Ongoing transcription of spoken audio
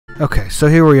Okay, so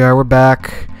here we are. We're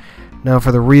back. Now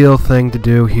for the real thing to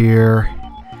do here.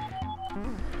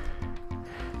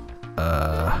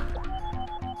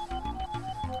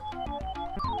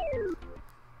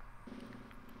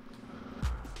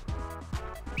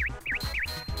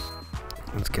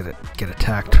 Let's get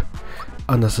attacked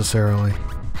unnecessarily.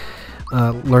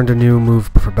 Learned a new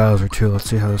move for Bowser too. Let's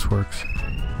see how this works.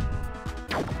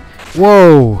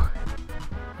 Whoa!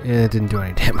 Yeah, it didn't do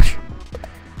any damage.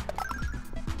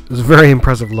 It was very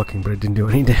impressive looking, but it didn't do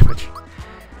any damage.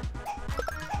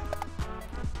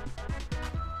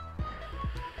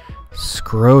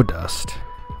 Scrow dust.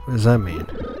 What does that mean?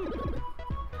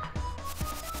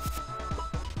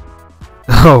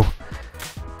 Oh!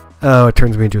 Oh, it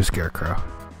turns me into a scarecrow.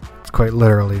 It's quite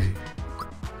literally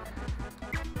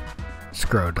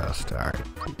scrow dust. Alright.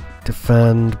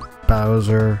 Defend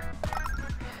Bowser.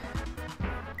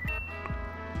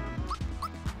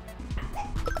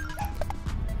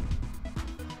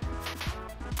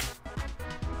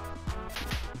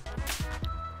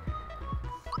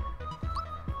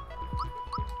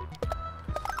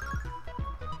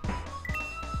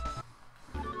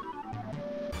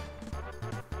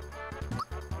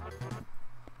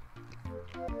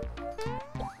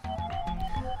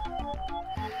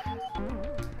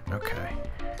 Okay.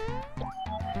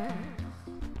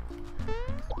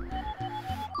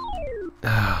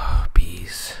 Oh,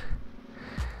 bees.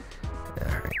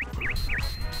 Alright.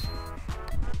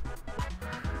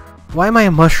 Why am I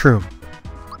a mushroom?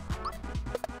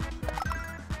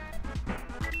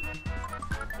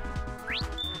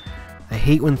 I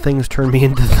hate when things turn me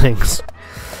into things.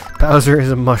 Bowser is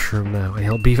a mushroom now, and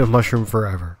he'll be a mushroom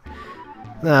forever.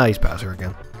 Nah, he's Bowser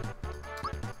again.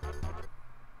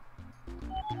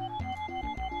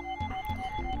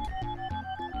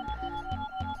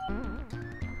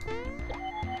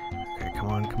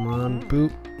 Come on,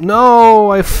 boop.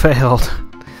 No, I failed.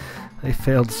 I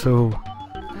failed so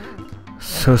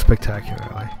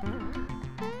spectacularly.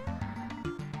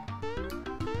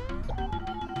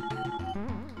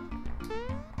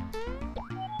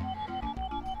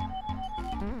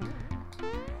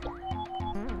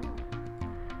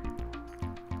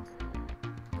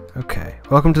 Okay,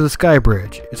 welcome to the Sky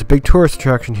Bridge. It's a big tourist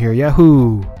attraction here.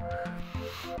 Yahoo!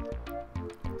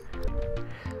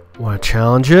 Want to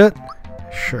challenge it?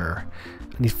 Sure.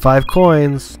 I need 5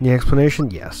 coins. Need an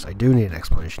explanation? Yes, I do need an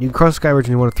explanation. You can cross the Sky Bridge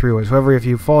in one of 3 ways. However, if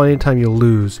you fall anytime, you'll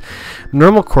lose.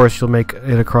 Normal course, you'll make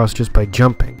it across just by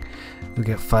jumping. You'll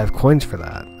get 5 coins for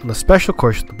that. On the special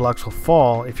course, the blocks will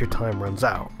fall if your time runs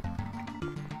out.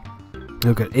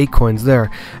 You'll get 8 coins there.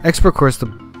 Expert course, the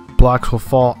blocks will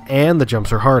fall and the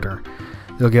jumps are harder.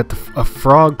 You'll get a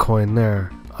frog coin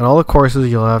there. On all the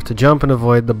courses, you'll have to jump and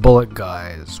avoid the bullet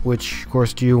guys. Which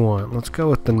course do you want? Let's go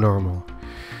with the normal.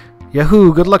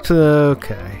 Yahoo! Good luck to the...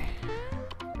 Okay.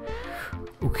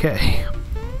 Okay.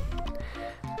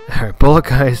 Alright, bullet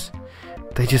guys.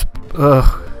 They just...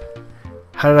 Ugh.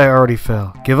 How did I already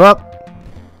fail? Give up?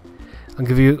 I'll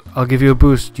give you a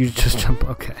boost. You just jump...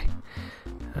 Okay.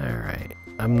 Alright.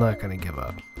 I'm not gonna give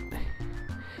up.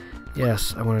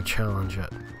 Yes, I want to challenge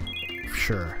it.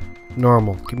 Sure.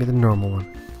 Normal. Give me the normal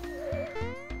one.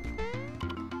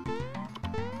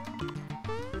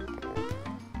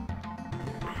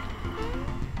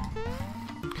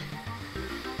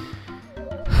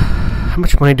 How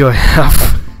much money do I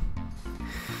have?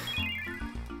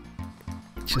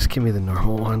 Just give me the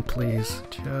normal one, please.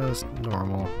 Just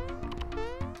normal.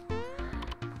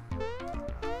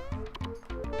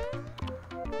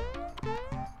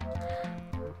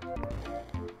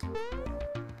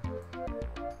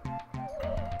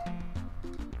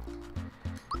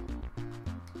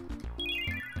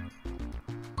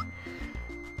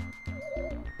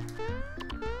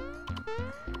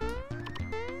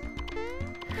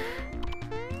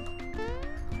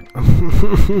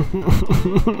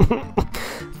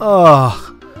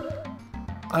 Oh,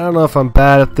 I don't know if I'm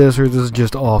bad at this or this is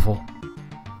just awful.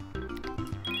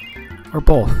 Or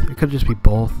both. It could just be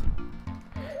both.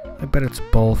 I bet it's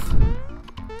both.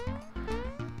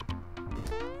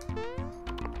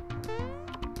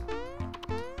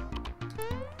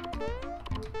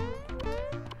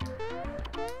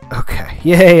 Okay.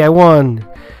 Yay, I won!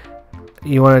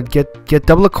 You want to get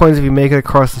double the coins if you make it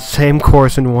across the same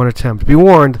course in one attempt. Be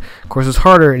warned, the course is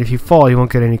harder, and if you fall, you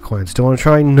won't get any coins. Still want to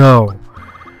try? No.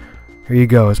 Here you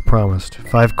go, as promised.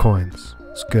 5 coins.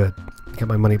 It's good. Get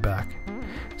my money back.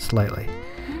 Slightly.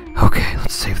 Okay,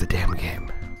 let's save the damn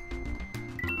game.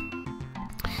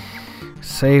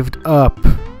 Saved up.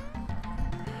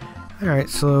 Alright,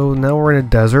 so now we're in a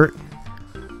desert.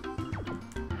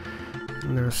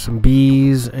 And there's some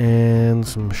bees and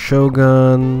some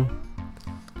shogun.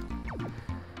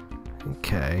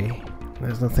 Okay.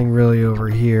 There's nothing really over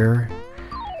here.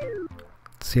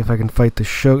 Let's see if I can fight the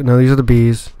show. No, these are the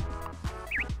bees.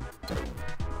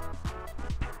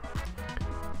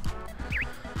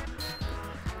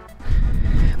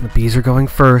 The bees are going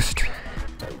first.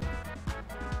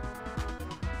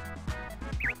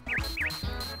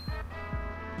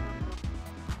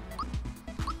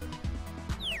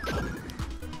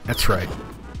 That's right.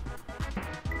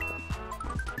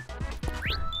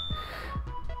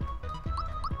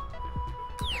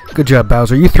 Good job,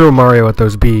 Bowser. You throw Mario at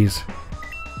those bees.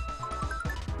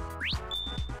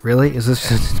 Really? Is this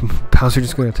just Bowser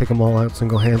just going to take them all out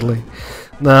single-handedly?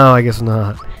 No, I guess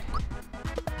not.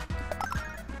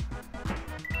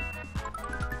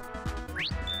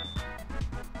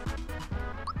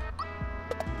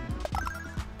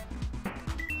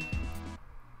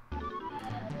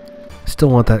 Still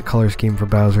want that color scheme for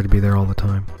Bowser to be there all the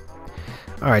time.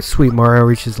 Alright, sweet. Mario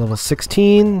reaches level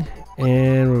 16.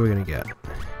 And what are we going to get?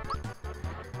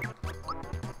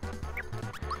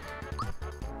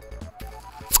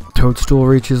 Toadstool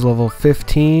reaches level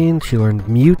 15. She learned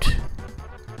Mute.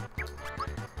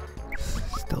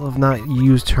 Still have not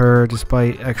used her,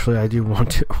 despite... Actually, I do want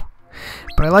to.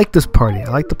 But I like this party. I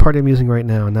like the party I'm using right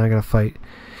now. And now I gotta fight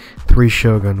 3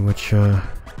 Shogun, which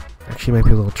actually might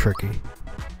be a little tricky.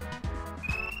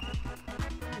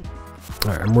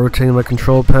 Alright, I'm rotating my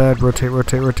control pad. Rotate,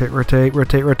 rotate, rotate, rotate,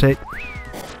 rotate, rotate.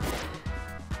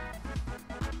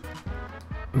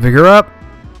 Vigor up!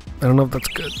 I don't know if that's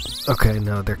good. Okay,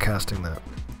 no, they're casting that.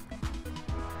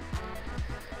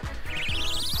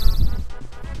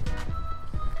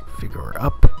 Vigor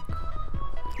up.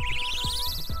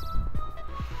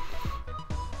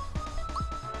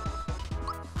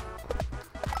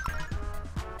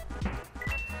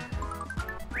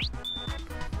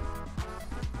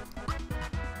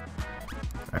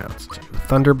 Alright, let's do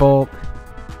Thunderbolt.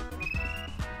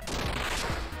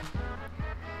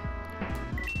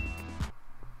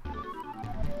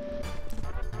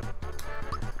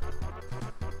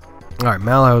 Alright,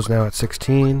 Malhow's now at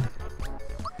 16.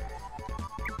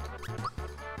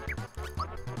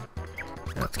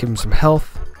 Let's give him some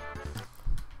health.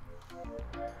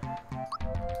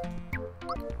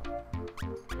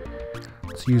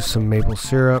 Let's use some maple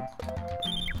syrup.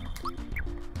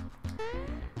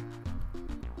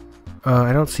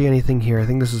 I don't see anything here. I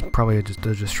think this is probably just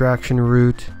a distraction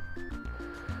route.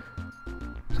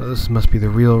 So this must be the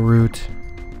real route.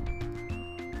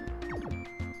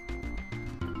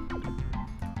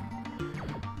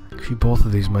 Actually, both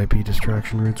of these might be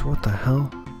distraction routes. What the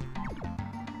hell?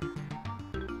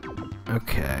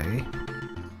 Okay.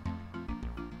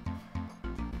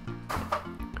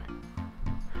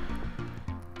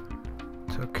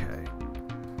 It's okay.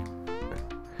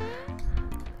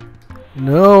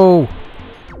 No!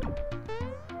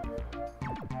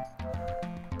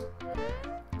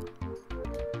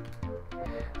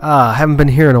 Ah, haven't been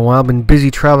here in a while. Been busy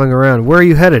traveling around. Where are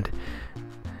you headed?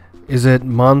 Is it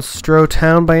Monstro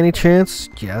Town by any chance?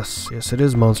 Yes. Yes, it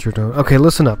is Monstro Town. Okay,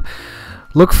 listen up.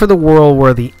 Look for the whirl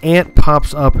where the ant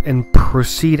pops up and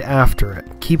proceed after it.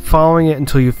 Keep following it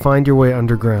until you find your way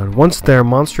underground. Once there,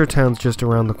 Monstro Town's just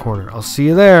around the corner. I'll see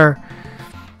you there.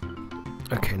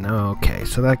 Okay, no, okay.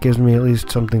 So that gives me at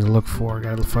least something to look for.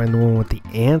 Gotta find the one with the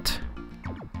ant.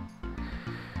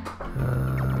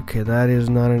 Okay, that is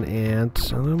not an ant.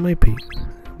 So it might be.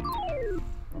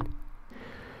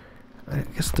 I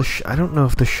guess I don't know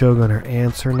if the Shogun are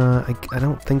ants or not. I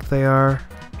don't think they are.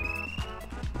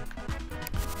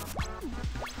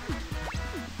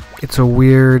 It's a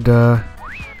weird thing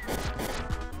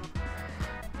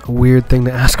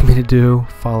to ask me to do.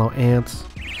 Follow ants.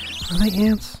 Are they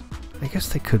ants? I guess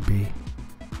they could be.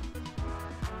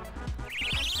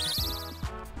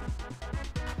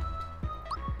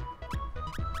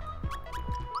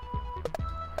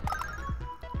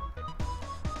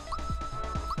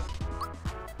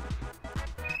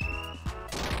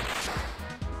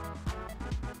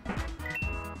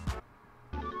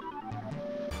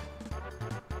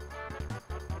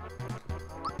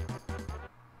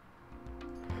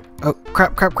 Oh,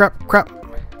 crap, crap, crap, crap.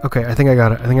 Okay, I think I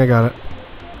got it. I think I got it.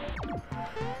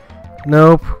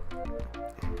 Nope.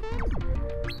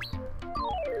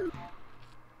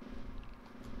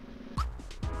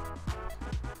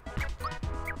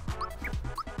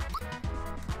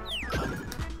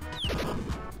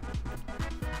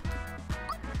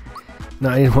 No,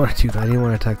 I didn't want to do that. I didn't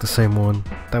want to attack the same one.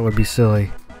 That would be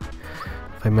silly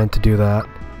if I meant to do that.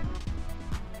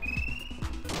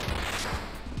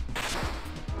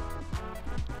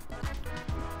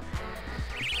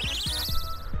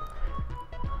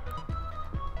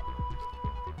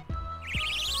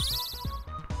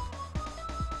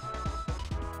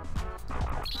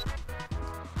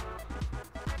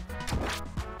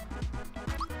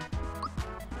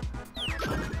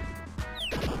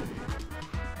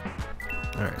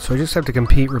 So I just have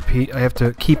to repeat. I have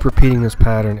to keep repeating this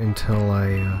pattern until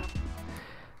I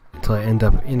end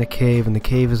up in a cave, and the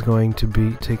cave is going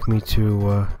to take me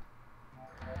to.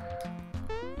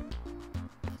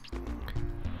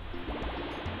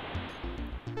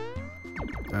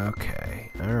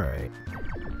 Okay, all right.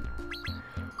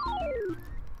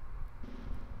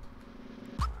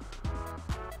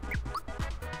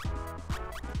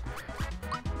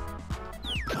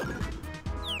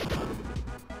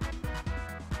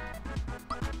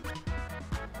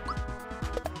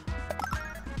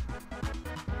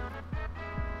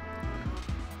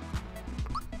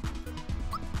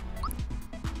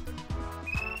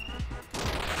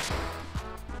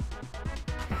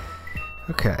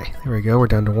 Okay, there we go. We're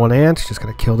down to 1 ant. Just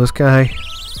gotta kill this guy.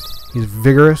 He's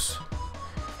vigorous.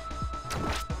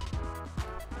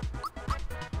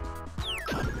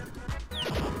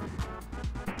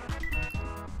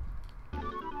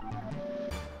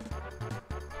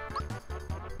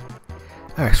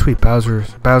 Alright, sweet.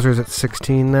 Bowser's at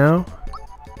 16 now.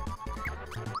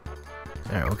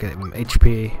 Alright, we'll get him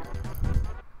HP.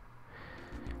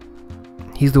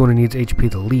 He's the one who needs HP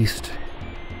the least.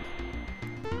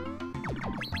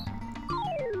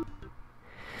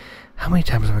 How many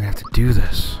times am I going to have to do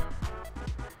this?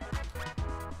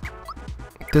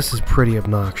 This is pretty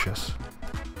obnoxious.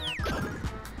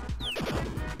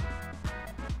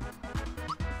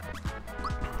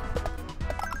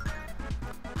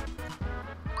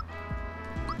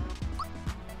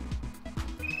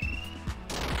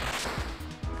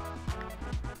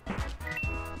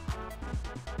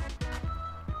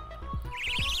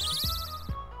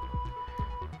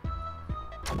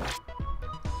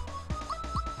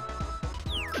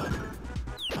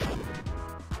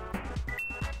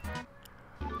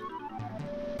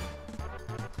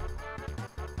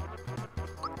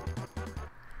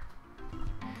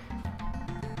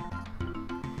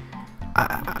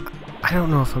 I don't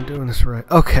know if I'm doing this right.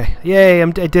 Okay, yay, I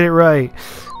did it right.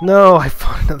 No, I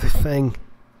found another thing.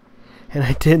 And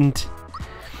I didn't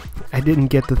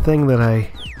get the thing that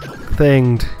I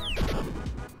thinged.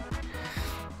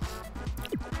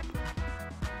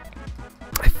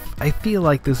 I feel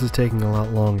like this is taking a lot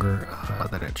longer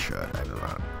than it should. I'm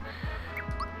not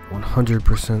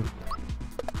 100%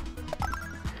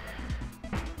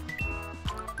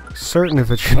 certain if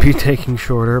it should be taking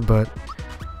shorter, but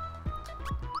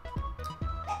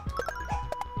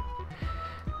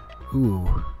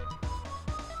ooh.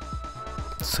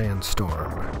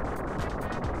 Sandstorm.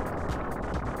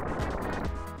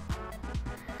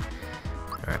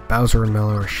 Alright, Bowser and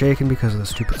Mellow are shaken because of the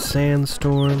stupid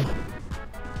sandstorm.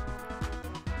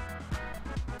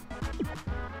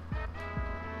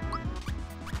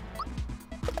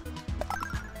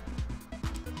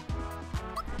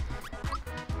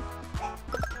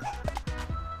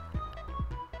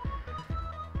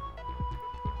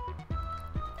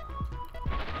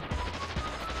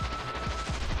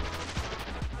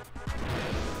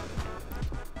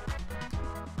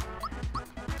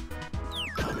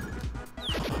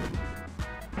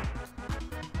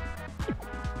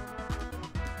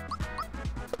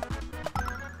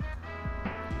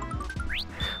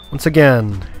 Once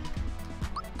again.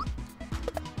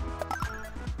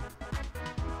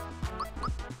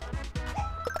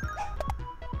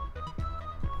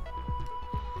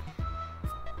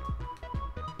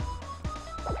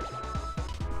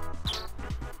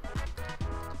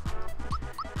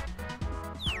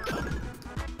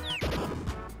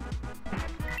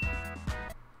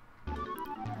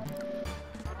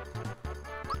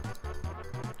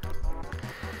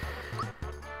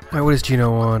 Alright, what does Gino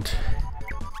want?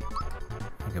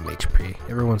 HP.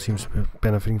 Everyone seems to be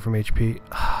benefiting from HP.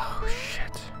 Oh,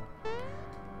 shit.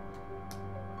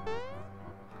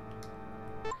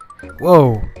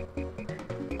 Whoa!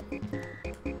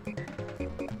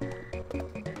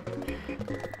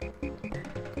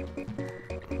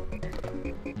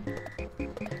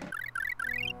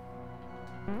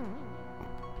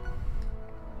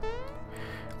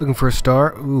 Looking for a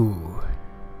star? Ooh.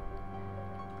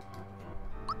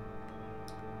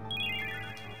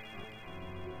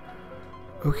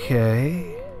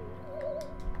 Okay.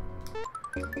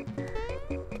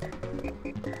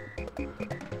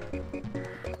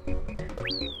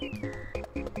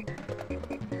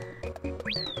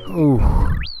 Ooh.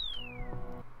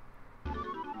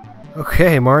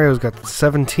 Okay, Mario's got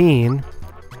 17.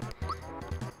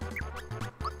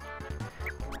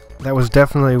 That was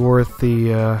definitely worth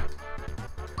the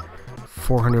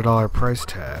 $400 price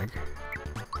tag.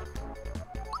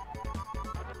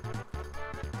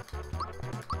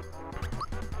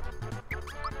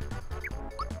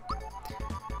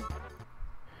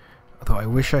 Although I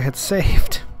wish I had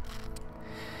saved.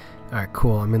 Alright,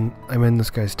 cool. I'm in this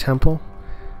guy's temple.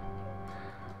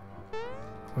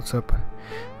 What's up?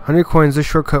 100 coins. This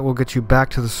shortcut will get you back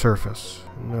to the surface.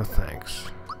 No thanks.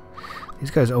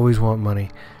 These guys always want money.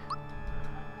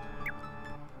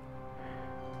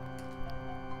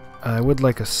 I would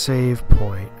like a save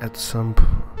point at some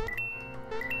point.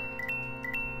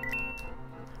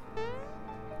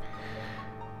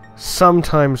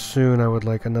 Sometime soon I would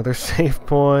like another save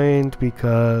point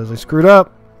because I screwed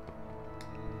up.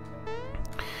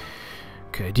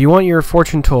 Okay, do you want your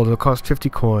fortune told? It'll cost 50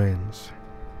 coins.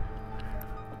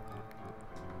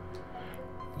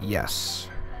 Yes.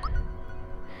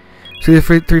 See the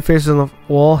three faces on the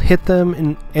wall? Hit them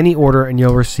in any order and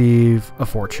you'll receive a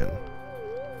fortune.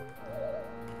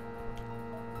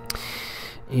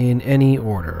 In any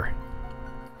order.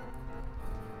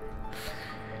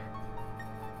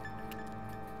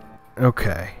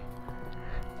 Okay.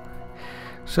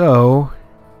 So,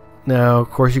 now, of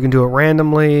course, you can do it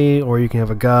randomly, or you can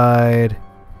have a guide.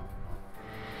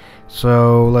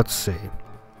 So, let's see.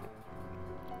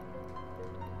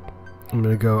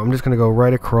 I'm just gonna go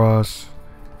right across.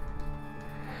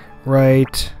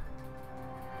 Right.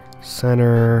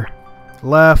 Center.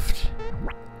 Left.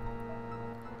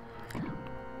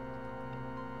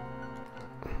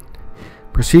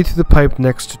 Proceed through the pipe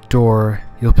next door.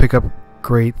 You'll pick up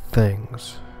great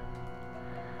things.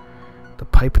 The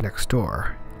pipe next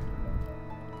door.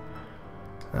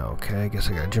 Okay, I guess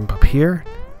I gotta jump up here.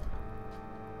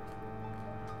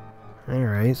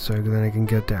 Alright, so then I can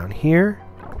get down here.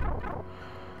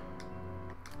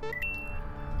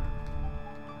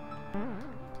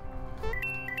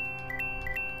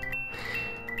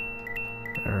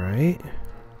 Alright.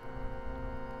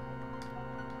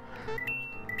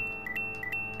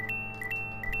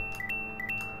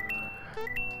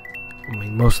 I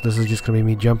mean, most of this is just going to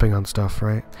be me jumping on stuff,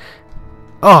 right?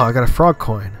 Oh, I got a frog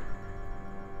coin.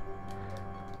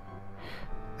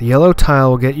 The yellow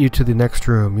tile will get you to the next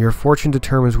room. Your fortune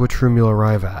determines which room you'll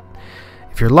arrive at.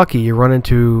 If you're lucky, you run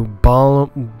into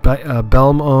Belome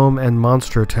and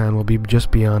Monstro Town will be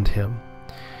just beyond him.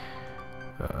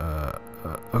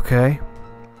 Okay.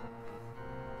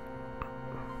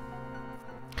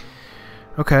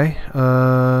 Okay,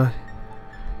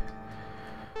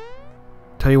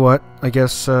 tell you what, I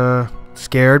guess,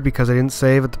 scared because I didn't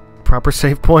save at the proper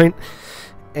save point,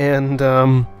 and,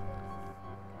 I'm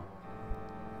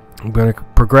gonna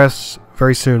progress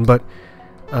very soon, but,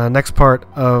 next part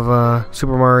of,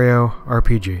 Super Mario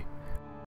RPG.